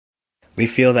We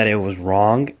feel that it was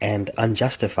wrong and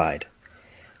unjustified.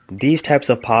 These types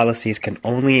of policies can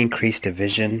only increase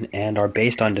division and are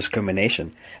based on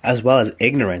discrimination, as well as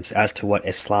ignorance as to what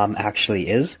Islam actually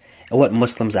is and what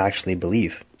Muslims actually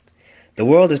believe. The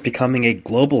world is becoming a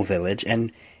global village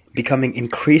and becoming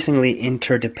increasingly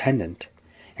interdependent,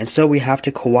 and so we have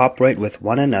to cooperate with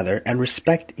one another and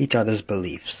respect each other's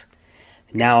beliefs.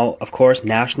 Now, of course,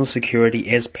 national security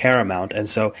is paramount, and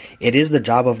so it is the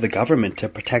job of the government to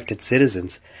protect its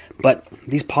citizens. But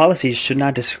these policies should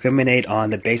not discriminate on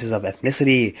the basis of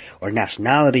ethnicity or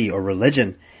nationality or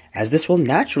religion, as this will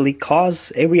naturally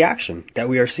cause a reaction that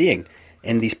we are seeing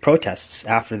in these protests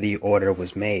after the order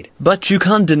was made. But you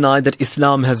can't deny that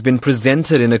Islam has been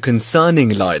presented in a concerning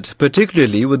light,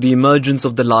 particularly with the emergence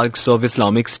of the likes of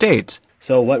Islamic State.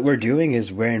 So what we're doing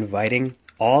is we're inviting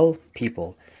all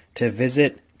people to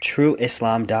visit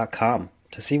trueislam.com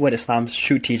to see what Islam's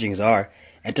true teachings are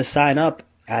and to sign up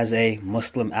as a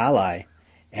Muslim ally.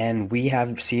 And we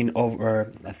have seen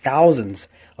over thousands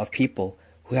of people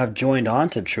who have joined on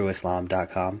to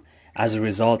trueislam.com as a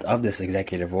result of this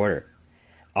executive order.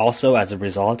 Also, as a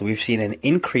result, we've seen an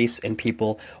increase in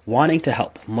people wanting to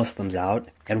help Muslims out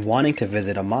and wanting to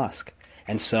visit a mosque.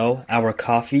 And so, our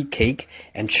coffee, cake,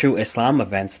 and True Islam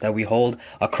events that we hold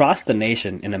across the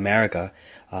nation in America,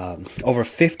 over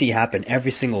 50 happen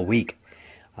every single week.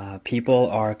 People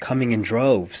are coming in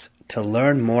droves to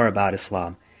learn more about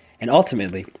Islam and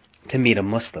ultimately to meet a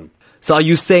Muslim. So are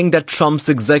you saying that Trump's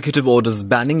executive orders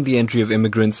banning the entry of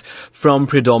immigrants from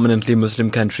predominantly Muslim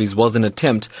countries was an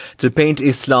attempt to paint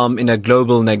Islam in a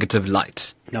global negative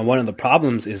light? Now, one of the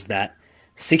problems is that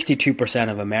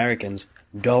 62% of Americans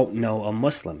don't know a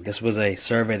Muslim. This was a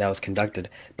survey that was conducted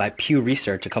by Pew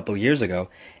Research a couple of years ago,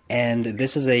 and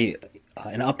this is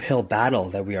an uphill battle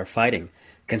that we are fighting,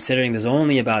 considering there's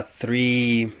only about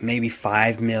 3, maybe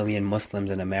 5 million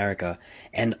Muslims in America,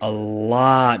 and a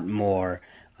lot more,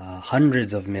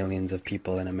 hundreds of millions of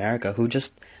people in America who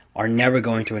just are never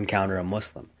going to encounter a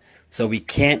Muslim. So we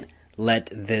can't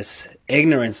let this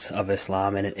ignorance of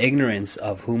Islam and an ignorance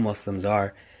of who Muslims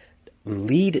are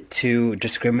lead to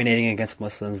discriminating against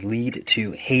Muslims, lead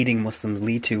to hating Muslims,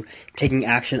 lead to taking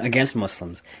action against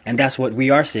Muslims. And that's what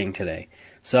we are seeing today.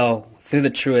 So through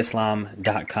the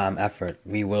trueislam.com effort,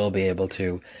 we will be able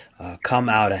to come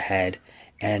out ahead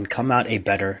and come out a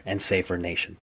better and safer nation.